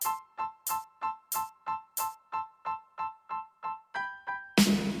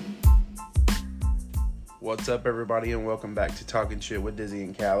What's up, everybody, and welcome back to Talking Shit with Dizzy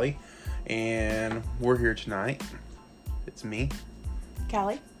and Callie. And we're here tonight. It's me,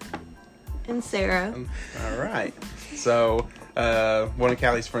 Callie, and Sarah. All right. So, one of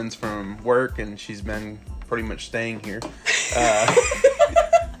Callie's friends from work, and she's been pretty much staying here,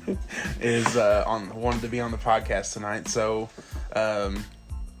 wanted to be on the podcast tonight. So,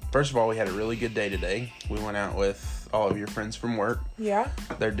 first of all, we had a really good day today. We went out with all of your friends from work. Yeah.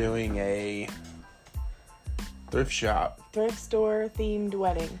 They're doing a thrift store themed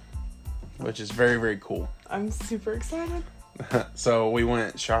wedding, which is very, very cool. I'm super excited. So we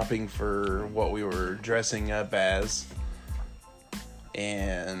went shopping for what we were dressing up as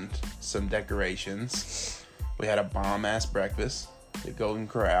and some decorations. We had a bomb ass breakfast at Golden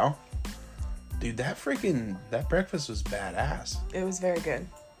Corral. Dude, that breakfast was badass. It was very good.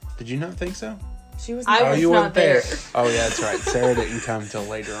 Did you not think so? She was. I was you not weren't there. there. Oh yeah, that's right. Sarah didn't come till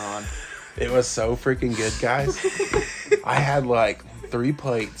later on. It was so freaking good, guys. I had like 3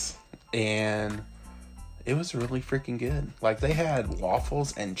 plates and it was really freaking good. Like, they had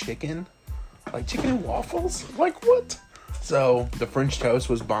waffles and chicken. Like, chicken and waffles? Like, what? So, the French toast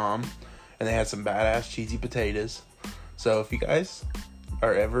was bomb. And they had some badass cheesy potatoes. So, if you guys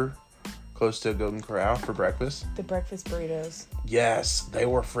are ever close to a Golden Corral for breakfast. The breakfast burritos. Yes, they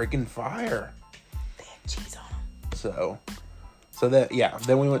were freaking fire. They had cheese on them. So that, yeah.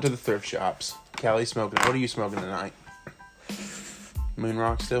 Then we went to the thrift shops. Callie smoking. What are you smoking tonight? Moon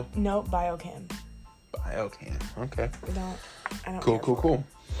Rock still? Nope, Biochem. Biochem. Okay. I don't. Cool.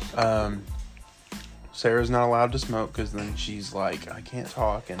 Sarah's not allowed to smoke because then she's like, I can't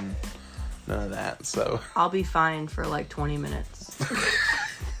talk and none of that. So I'll be fine for like 20 minutes.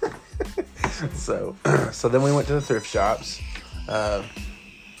 so then we went to the thrift shops.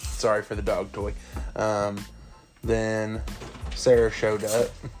 Sorry for the dog toy. Then Sarah showed up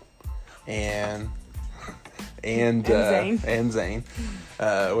and Zane,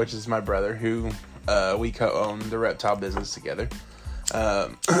 which is my brother, who we co-own the reptile business together.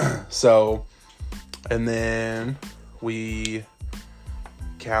 And then Callie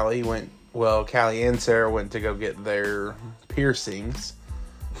and Sarah went to go get their piercings.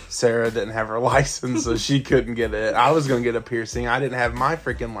 Sarah didn't have her license, so she couldn't get it. I was going to get a piercing. I didn't have my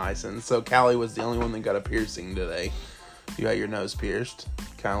freaking license, so Callie was the only one that got a piercing today. You got your nose pierced.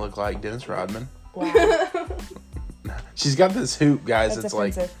 Kind of look like Dennis Rodman. Wow. She's got this hoop, guys. That's it's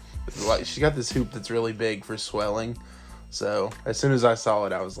offensive. like she's got this hoop that's really big for swelling. So as soon as I saw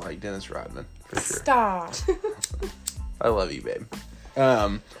it, I was like, Dennis Rodman for sure. Stop. I love you, babe.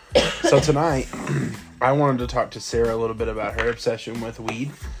 So tonight, I wanted to talk to Sarah a little bit about her obsession with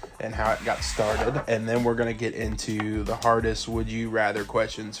weed and how it got started, and then we're gonna get into the hardest would you rather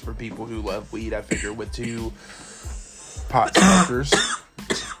questions for people who love weed. I figure with 2 pot smokers,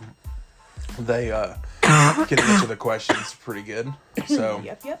 they can answer the questions pretty good. So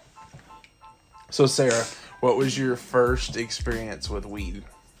Yep. So Sarah, what was your first experience with weed?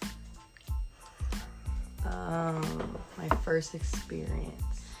 My first experience.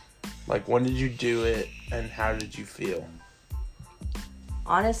 Like, when did you do it and how did you feel?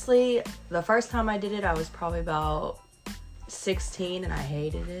 Honestly, the first time I did it, I was probably about 16 and I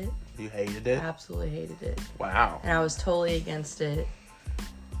hated it. You hated it? I absolutely hated it. Wow. And I was totally against it.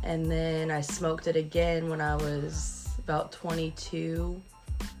 And then I smoked it again when I was about 22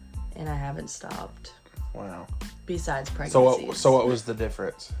 and I haven't stopped. Wow. Besides pregnancies. So what was the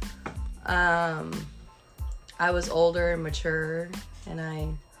difference? I was older and mature, and I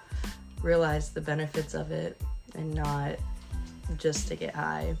realized the benefits of it, and not just to get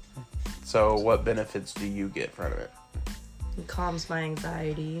high. So what benefits do you get from it? It calms my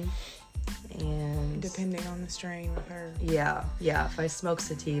anxiety, and Depending on the strain with her. yeah. If I smoke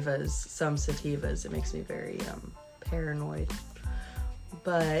some sativas, it makes me very paranoid.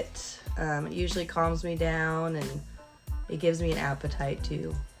 But it usually calms me down, and it gives me an appetite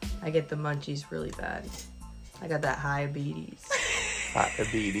too. I get the munchies really bad. I got that diabetes.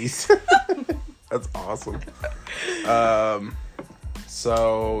 Diabetes. That's awesome.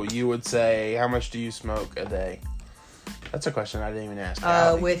 So you would say, how much do you smoke a day? That's a question I didn't even ask.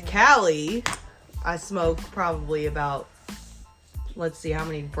 With Callie, I smoke probably about, let's see how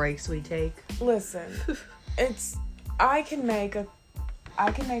many breaks we take. Listen, I can make a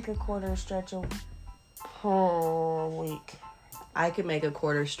quarter stretch per week. I could make a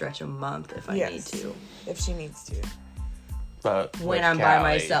quarter stretch a month if I need to. If she needs to. But when I'm by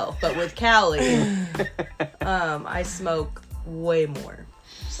myself. But with Callie, I smoke way more.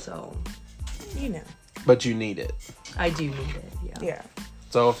 So, you know. But you need it. I do need it, yeah. Yeah.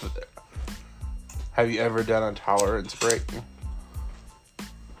 So, have you ever done a tolerance break?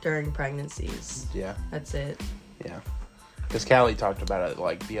 during pregnancies. Yeah. That's it. Yeah. Because Callie talked about it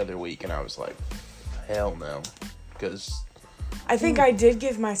like the other week, and I was like, hell no. Because I think I did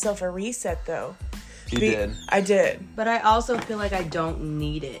give myself a reset though. you did. I did. But I also feel like I don't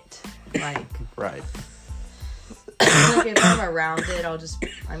need it. Like, Right. like if I'm around it,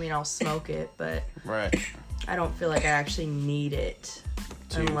 I'll smoke it, but Right. I don't feel like I actually need it.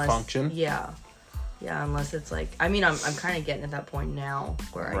 To function? Yeah. Yeah, unless it's like, I'm kind of getting to that point now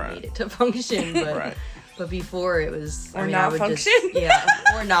where I Right. need it to function, but Right. but before it was, Or I not would function?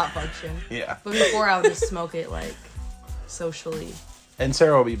 or not function. Yeah. But before I would just smoke it like socially. And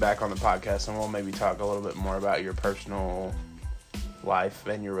Sarah will be back on the podcast, and we'll maybe talk a little bit more about your personal life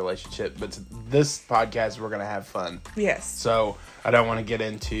and your relationship. But this podcast, we're going to have fun. Yes. So I don't want to get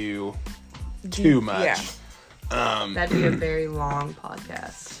into too much. Yeah. That'd be a very long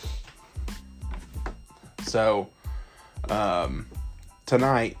podcast. So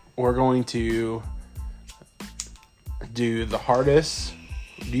tonight, we're going to do the hardest.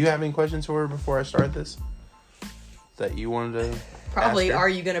 Do you have any questions for her before I start this? That you wanted to Probably, ask her? are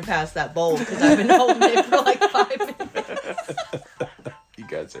you going to pass that bowl? Because I've been holding it for like 5 minutes. You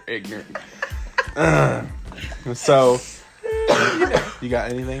guys are ignorant. So, you got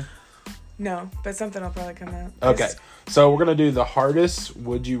anything? No, but something will probably come out. Okay. So, we're going to do the hardest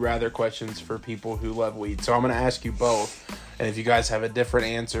would you rather questions for people who love weed. So, I'm going to ask you both. And if you guys have a different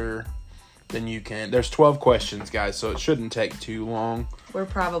answer, then you can. There's 12 questions, guys, so it shouldn't take too long. We're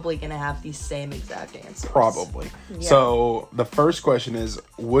probably going to have the same exact answers. Probably. Yeah. So, the first question is,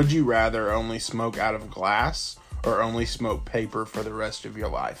 would you rather only smoke out of glass or only smoke paper for the rest of your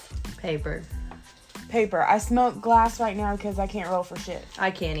life? Paper. Paper. I smoke glass right now because I can't roll for shit.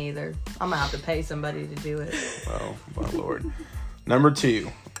 I can't either. I'm going to have to pay somebody to do it. Oh, my Lord. Number 2,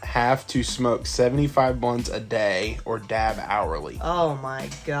 have to smoke 75 blunts a day or dab hourly. Oh my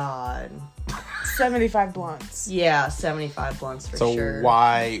God. 75 blunts. Yeah, 75 blunts for So sure.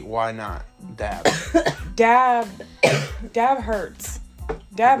 why not dab? Dab hurts.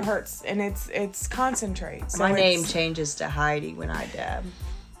 Dab hurts, and it's concentrate. So My name it's- changes to Heidi when I dab.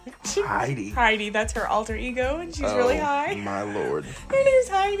 Heidi. That's her alter ego, and she's really high. My Lord. Her name's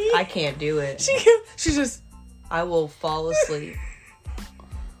Heidi. I can't do it. She just. I will fall asleep.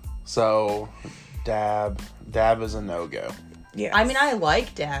 So dab is a no-go. Yeah. I mean, I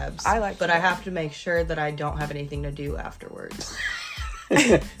like dabs. I like but to I dab. have to make sure that I don't have anything to do afterwards. So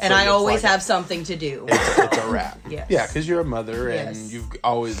And I it's always like have something to do. it's a wrap. Yes. Yeah, because you're a mother and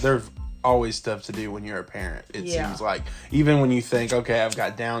Yes. there's always stuff to do when you're a parent. It Yeah. seems like even when you think, okay, I've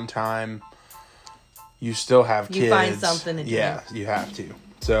got downtime, you still have kids. You find something to do. Yeah, you have to.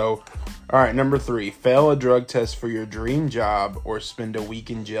 So, all right, number 3, fail a drug test for your dream job or spend a week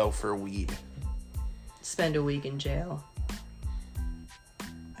in jail for weed. Spend a week in jail.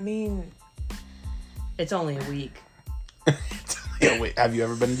 I mean, It's only a week. Yeah, wait, have you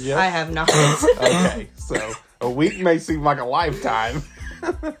ever been to jail? I have not. Okay, so a week may seem like a lifetime.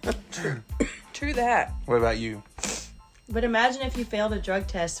 true that. What about you? But imagine if you failed a drug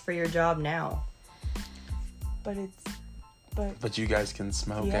test for your job now. But But you guys can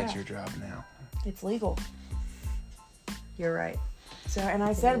smoke at Yeah. your job now. it's legal. You're right. So, and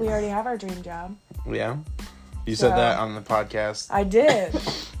I said we already have our dream job. Yeah? You said So- that on the podcast. I did.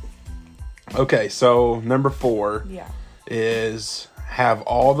 Okay, so number 4 Yeah. is have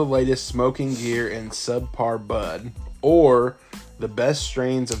all the latest smoking gear in subpar bud or the best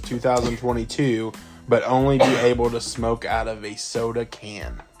strains of 2022 but only be able to smoke out of a soda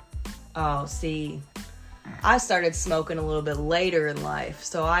can. Oh, see, I started smoking a little bit later in life,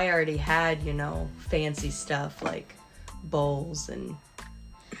 so I already had, fancy stuff like bowls and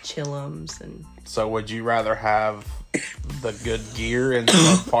chillums and... So would you rather have the good gear and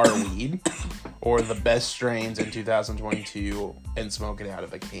subpar weed or the best strains in 2022 and smoke it out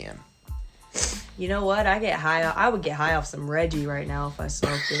of a can? You know what? I would get high off some Reggie right now if I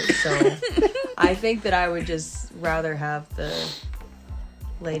smoked it. So I think that I would just rather have the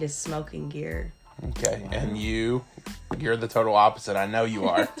latest smoking gear. Okay, and you're the total opposite. I know you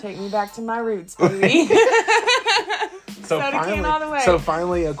are. Take me back to my roots, baby. So Soda can finally, all the way. so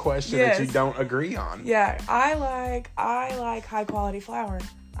finally, a question that you Yes. don't agree on. Yeah, I like high quality flour.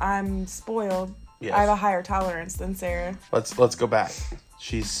 I'm spoiled. Yes. I have a higher tolerance than Sarah. Let's go back.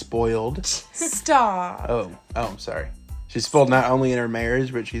 She's spoiled. Stop. Oh, I'm sorry. She's spoiled not only in her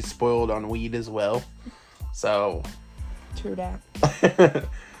marriage, but she's spoiled on weed as well. So, True that.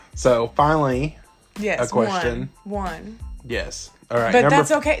 so finally, Yes. A question. One. yes. All right. But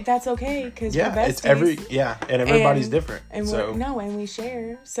that's okay. That's okay because we're besties. And everybody's different. And so and we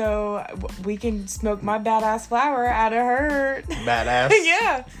share. So we can smoke my badass flower out of her. Badass.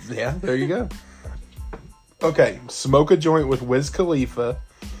 Yeah. Yeah, there you go. Okay, smoke a joint with Wiz Khalifa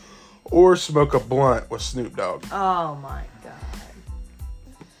or smoke a blunt with Snoop Dogg. Oh my god.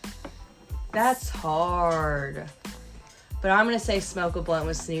 That's hard. But I'm going to say smoke a blunt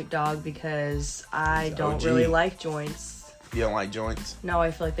with Snoop Dogg because I don't really like joints. You don't like joints? No,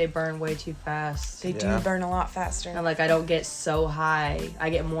 I feel like they burn way too fast. They do burn a lot faster. And like I don't get so high. I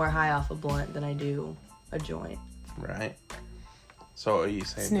get more high off a blunt than I do a joint. Right. So are you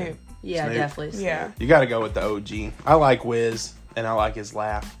saying Snoop? Yeah, Snoop? definitely Snoop. Yeah. You got to go with the OG. I like Wiz and I like his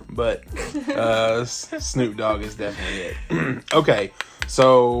laugh, but Snoop Dogg is definitely it. Okay,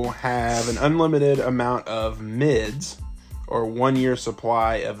 so have an unlimited amount of mids or 1 year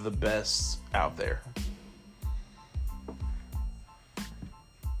supply of the best out there.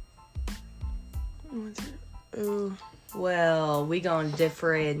 Ooh. Well, we going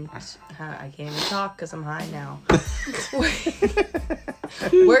different. I can't even talk because I'm high now.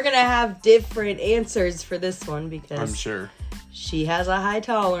 We're going to have different answers for this one because I'm sure she has a high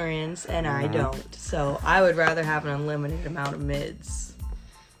tolerance and I don't. So I would rather have an unlimited amount of mids.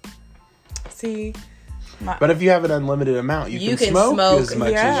 See? But if you have an unlimited amount, you can smoke as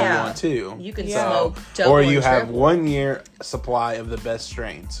much as you want to. You can smoke double or you and have triple. 1 year supply of the best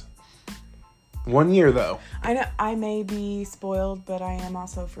strains. 1 year though. I know I may be spoiled, but I am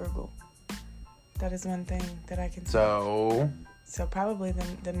also frugal. That is one thing that I can say. So probably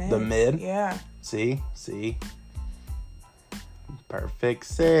the mid. The mid? Yeah. See? Perfect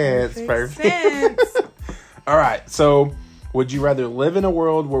sense. Perfect sense. All right. So would you rather live in a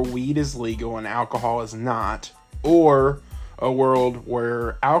world where weed is legal and alcohol is not, or a world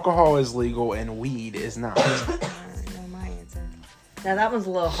where alcohol is legal and weed is not? I know my answer. Now that one's a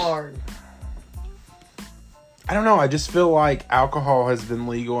little hard. I don't know. I just feel like alcohol has been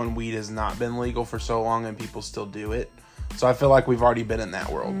legal and weed has not been legal for so long and people still do it. So I feel like we've already been in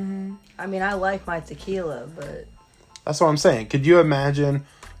that world. Mm-hmm. I mean, I like my tequila, but... That's what I'm saying. Could you imagine...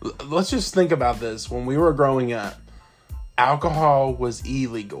 Let's just think about this. When we were growing up, alcohol was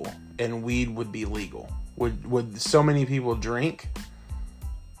illegal and weed would be legal. Would so many people drink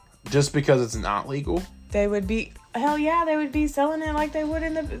just because it's not legal? They would be... Hell yeah, they would be selling it like they would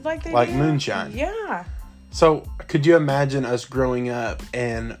in the... Like do. Moonshine. Yeah. So, could you imagine us growing up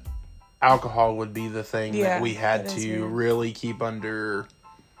and alcohol would be the thing that we had to really keep under,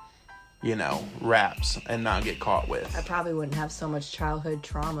 wraps and not get caught with? I probably wouldn't have so much childhood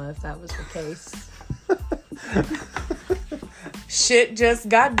trauma if that was the case. Shit just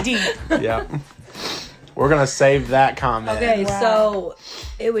got deep. Yeah. We're going to save that comment. Okay, so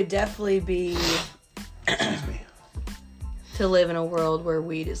it would definitely be Excuse me. to live in a world where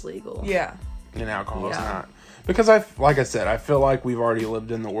weed is legal. Yeah. And alcohol is not. Because like I said, I feel like we've already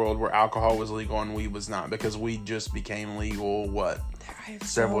lived in the world where alcohol was legal and weed was not. Because weed just became legal,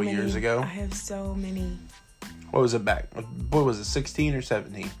 several years ago? I have so many. What was it back? What was it, 16 or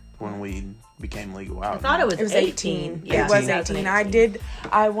 17 when weed became legal out? I thought it was 18. Yeah, it was 18.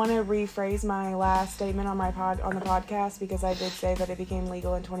 I want to rephrase my last statement on the podcast because I did say that it became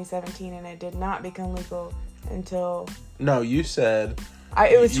legal in 2017 and it did not become legal until... No, you said...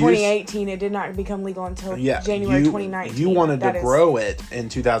 it was 2018. It did not become legal until January 2019. You wanted to grow it in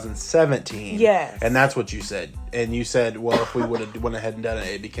 2017. Yes. And that's what you said. And you said, well, if we would have went ahead and done it,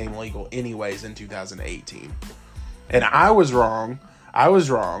 it became legal anyways in 2018. And I was wrong.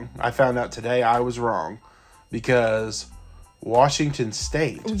 I found out today I was wrong because Washington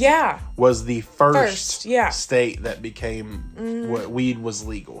State was the first state that became weed was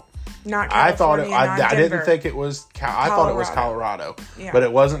legal. Not California, I didn't think it was. I thought it was Colorado, but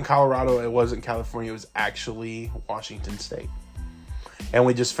it wasn't Colorado. It wasn't California. It was actually Washington State, and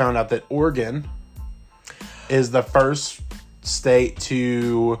we just found out that Oregon is the first state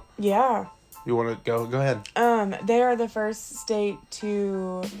to. Yeah. You want to go? Go ahead. They are the first state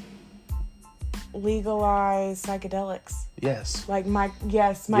to legalize psychedelics. Yes. Like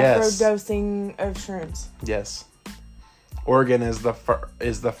microdosing of shrooms. Yes. Oregon is the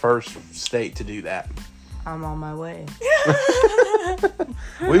first state to do that. I'm on my way.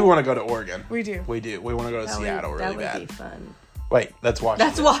 We want to go to Oregon. We do. We want to go to Seattle really bad. That would be fun. Wait, that's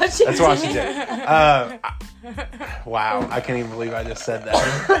Washington. That's Washington. Wow, I can't even believe I just said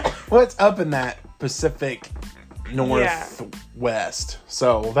that. Well, it's up in that Pacific Northwest.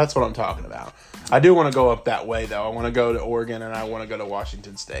 So that's what I'm talking about. I do want to go up that way, though. I want to go to Oregon and I want to go to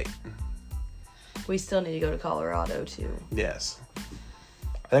Washington State. We still need to go to Colorado, too. Yes.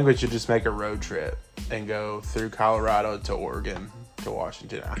 I think we should just make a road trip and go through Colorado to Oregon to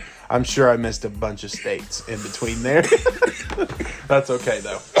Washington. I'm sure I missed a bunch of states in between there. That's okay,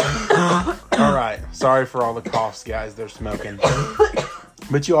 though. All right. Sorry for all the coughs, guys. They're smoking.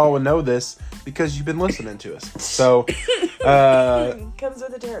 But you all would know this because you've been listening to us. So, comes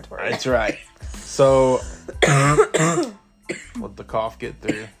with the territory. That's right. So, let the cough get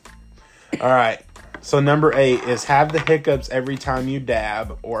through. All right. So, number 8 is have the hiccups every time you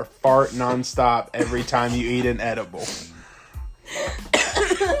dab or fart nonstop every time you eat an edible.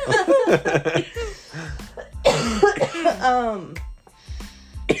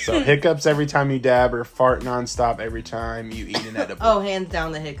 So, hiccups every time you dab or fart nonstop every time you eat an edible. Oh, hands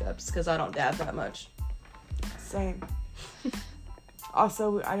down the hiccups, because I don't dab that much. Same.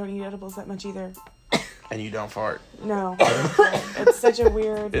 Also, I don't eat edibles that much either. And you don't fart. No. It's such a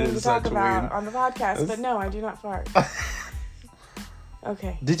weird thing to talk about weird on the podcast, but no, I do not fart.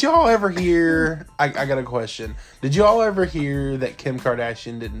 Okay. Did y'all ever hear... I got a question. Did y'all ever hear that Kim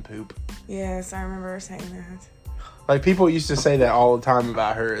Kardashian didn't poop? Yes, I remember her saying that. Like, people used to say that all the time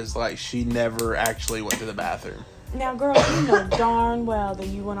about her, is like, she never actually went to the bathroom. Now, girl, you know darn well that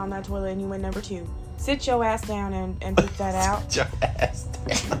you went on that toilet and you went number 2. Sit your ass down and poop that out. Sit your ass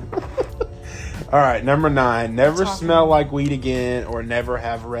down. All right, number 9. Never smell like weed again or never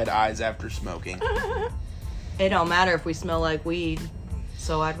have red eyes after smoking. It don't matter if we smell like weed,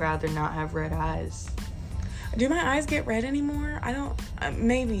 so I'd rather not have red eyes. Do my eyes get red anymore? I don't...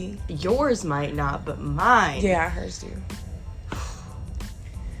 maybe. Yours might not, but mine. Yeah, hers do.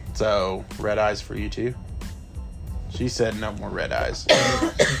 So, red eyes for you too? She said no more red eyes.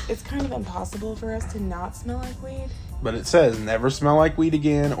 It's kind of impossible for us to not smell like weed. But it says never smell like weed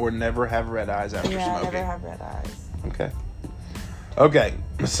again or never have red eyes after smoking. Never have red eyes. Okay,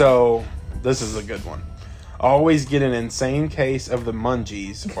 so this is a good one. Always get an insane case of the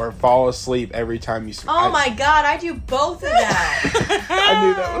munchies or fall asleep every time you smoke. Oh my god, I do both of that. I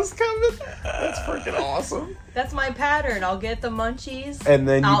knew that was coming. That's freaking awesome. That's my pattern. I'll get the munchies. And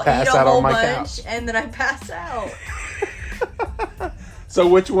then you pass out on my couch. And then I pass out. So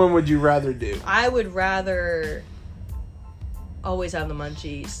which one would you rather do? I would rather always have the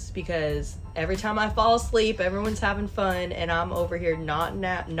munchies because every time I fall asleep, everyone's having fun, and I'm over here nodding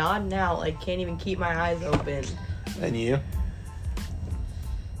out. I can't even keep my eyes open. And you?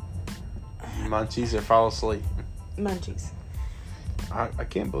 Munchies or fall asleep? Munchies. I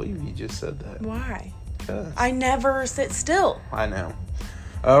can't believe you just said that. Why? 'Cause I never sit still. I know.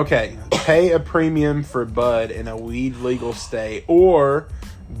 Okay. Pay a premium for bud in a weed legal state or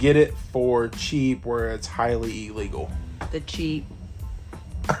get it for cheap where it's highly illegal. The cheap.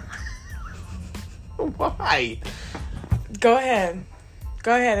 Why? Go ahead.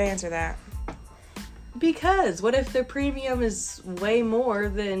 Go ahead and answer that. Because what if the premium is way more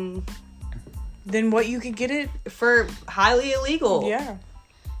than what you could get it for highly illegal? Yeah.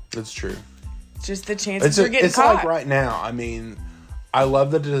 That's true. Just the chances of getting it's caught. like right now. I mean, I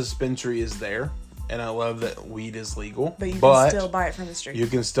love that the dispensary is there, and I love that weed is legal. But you can still buy it from the street. You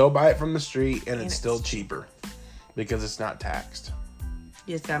can still buy it from the street, and it's still cheaper because it's not taxed.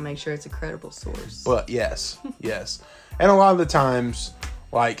 You just gotta make sure it's a credible source. But yes, yes. And a lot of the times,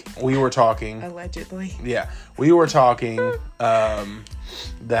 like, we were talking... Allegedly. Yeah. We were talking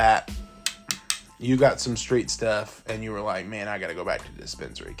that you got some street stuff, and you were like, man, I gotta go back to the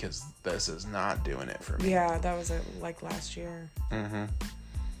dispensary because this is not doing it for me. Yeah, that was like last year. Mm-hmm.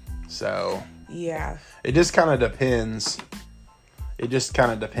 So... Yeah. It just kind of depends.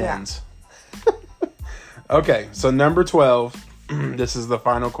 Yeah. Okay, so number 12. This is the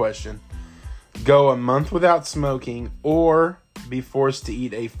final question. Go a month without smoking or be forced to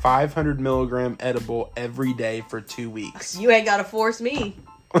eat a 500 milligram edible every day for 2 weeks. You ain't gotta force me.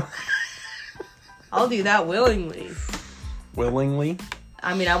 I'll do that willingly. Willingly?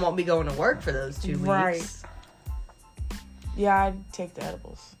 I mean, I won't be going to work for those 2 weeks. Right. Yeah, I'd take the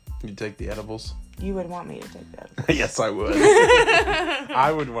edibles. You take the edibles? You would want me to take the edibles. Yes, I would.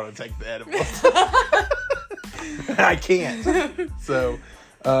 I would want to take the edibles. I can't. So,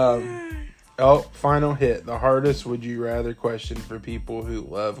 final hit. The hardest would you rather question for people who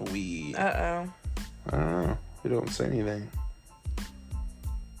love weed. Uh-oh. I don't know. We don't say anything.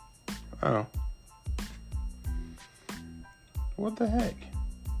 Oh. What the heck?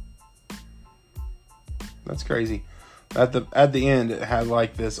 That's crazy. At the end, it had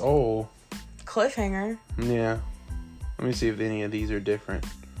like this cliffhanger. Yeah. Let me see if any of these are different.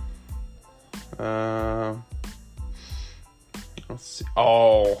 Let's see.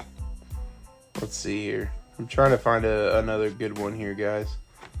 Let's see here. I'm trying to find another good one here, guys.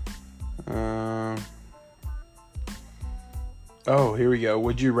 Here we go.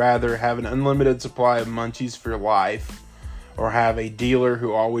 Would you rather have an unlimited supply of munchies for life or have a dealer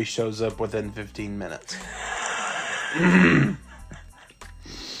who always shows up within 15 minutes?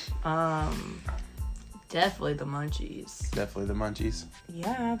 Definitely the munchies. Definitely the munchies.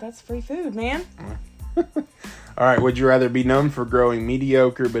 Yeah, that's free food, man. All right, would you rather be known for growing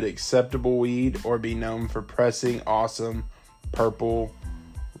mediocre but acceptable weed, or be known for pressing awesome purple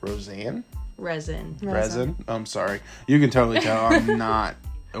resin? I'm sorry. You can totally tell I'm not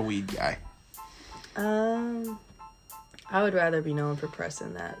a weed guy. I would rather be known for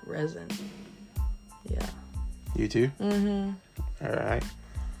pressing that resin. Yeah. You too? Mm-hmm. All right.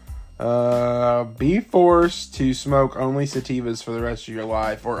 Be forced to smoke only sativas for the rest of your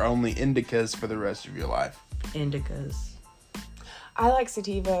life, or only indicas for the rest of your life? Indicas. I like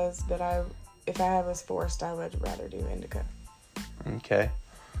sativas, but if I was forced, I would rather do indica. Okay.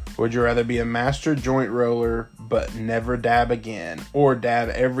 Would you rather be a master joint roller but never dab again, or dab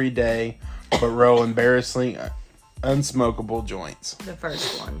every day but roll embarrassingly unsmokable joints? The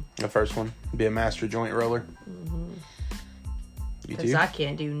first one. The first one? Be a master joint roller? Mm-hmm. You Because too? I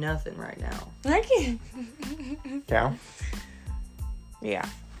can't do nothing right now. I can't. Cal? Yeah.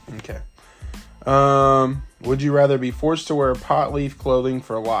 Okay. Would you rather be forced to wear pot leaf clothing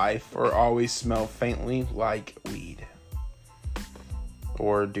for life, or always smell faintly like weed?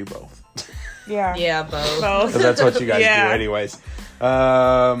 Or do both? Yeah. Yeah, both. Because that's what you guys Yeah. do anyways.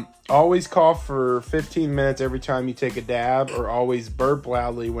 Always cough for 15 minutes every time you take a dab, or always burp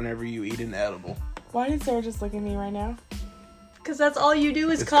loudly whenever you eat an edible? Why did Sarah just look at me right now? Because that's all you do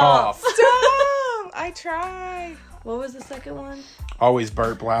is It's cough. Stop! I try. What was the second one? Always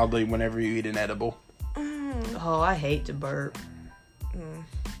burp loudly whenever you eat an edible. Oh, I hate to burp.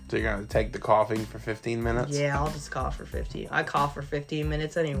 So you're going to take the coughing for 15 minutes? Yeah, I'll just cough for 15. I cough for 15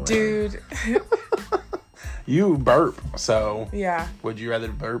 minutes anyway. Dude. You burp, so Yeah. would you rather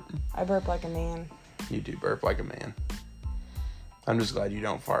burp? I burp like a man. You do burp like a man. I'm just glad you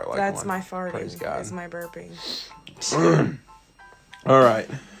don't fart like That's one. my farting. Praise God. That's my burping. All right.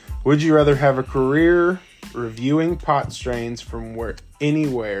 Would you rather have a career reviewing pot strains from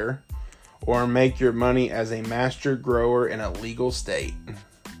anywhere, or make your money as a master grower in a legal state?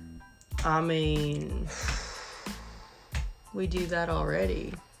 I mean, we do that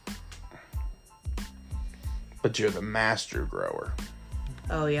already. But you're the master grower.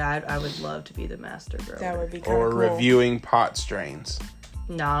 Oh, yeah, I would love to be the master grower. That would be kind Or of cool. reviewing pot strains.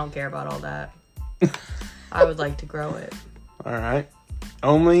 No, I don't care about all that. I would like to grow it. All right.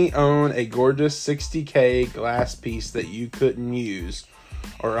 Only own a gorgeous 60K glass piece that you couldn't use,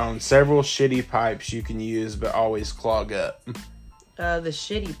 or own several shitty pipes you can use but always clog up. The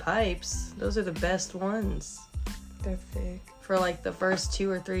shitty pipes, those are the best ones. They're thick. For like the first 2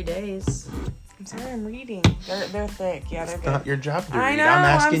 or 3 days. I'm sorry, I'm reading. They're thick. Yeah, they're It's good. not your job to read. I know, I'm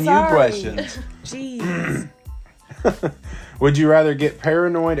asking I'm you sorry. questions. Jeez. Would you rather get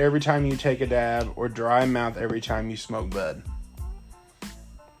paranoid every time you take a dab, or dry mouth every time you smoke bud?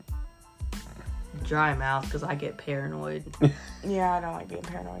 Dry mouth, because I get paranoid. Yeah, I don't like being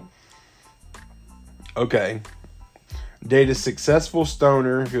paranoid. Okay. Date a successful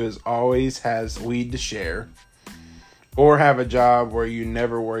stoner who always has weed to share, or have a job where you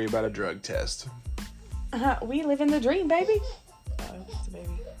never worry about a drug test. We live in the dream, baby. Oh, it's a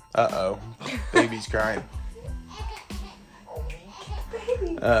baby. Uh-oh. Baby's crying.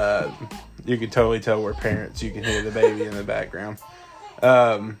 You can totally tell we're parents. You can hear the baby in the background.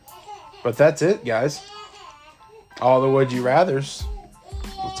 But that's it, guys. All the would you rathers.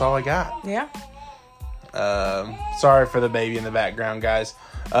 That's all I got. Yeah. Sorry for the baby in the background, guys.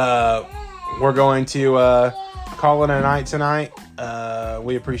 We're going to call it a night tonight.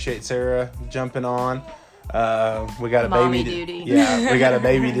 We appreciate Sarah jumping on. We got a Mommy baby. duty. Yeah, we got a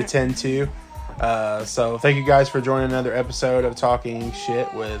baby to tend to. So thank you guys for joining another episode of Talking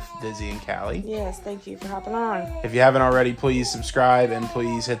Shit with Dizzy and Callie. Yes, thank you for hopping on. If you haven't already, please subscribe and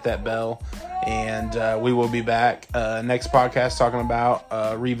please hit that bell. And we will be back next podcast talking about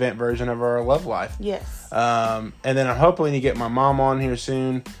a revamped version of our love life. Yes. And then I'm hoping to get my mom on here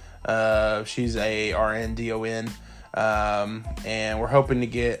soon. She's a RN DON. And we're hoping to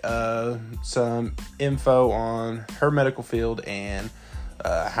get some info on her medical field and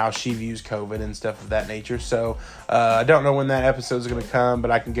how she views COVID and stuff of that nature. So I don't know when that episode is going to come, but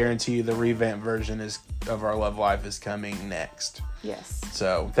I can guarantee you the revamped version of our love life is coming next. Yes.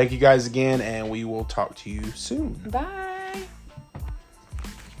 So thank you guys again, and we will talk to you soon. Bye.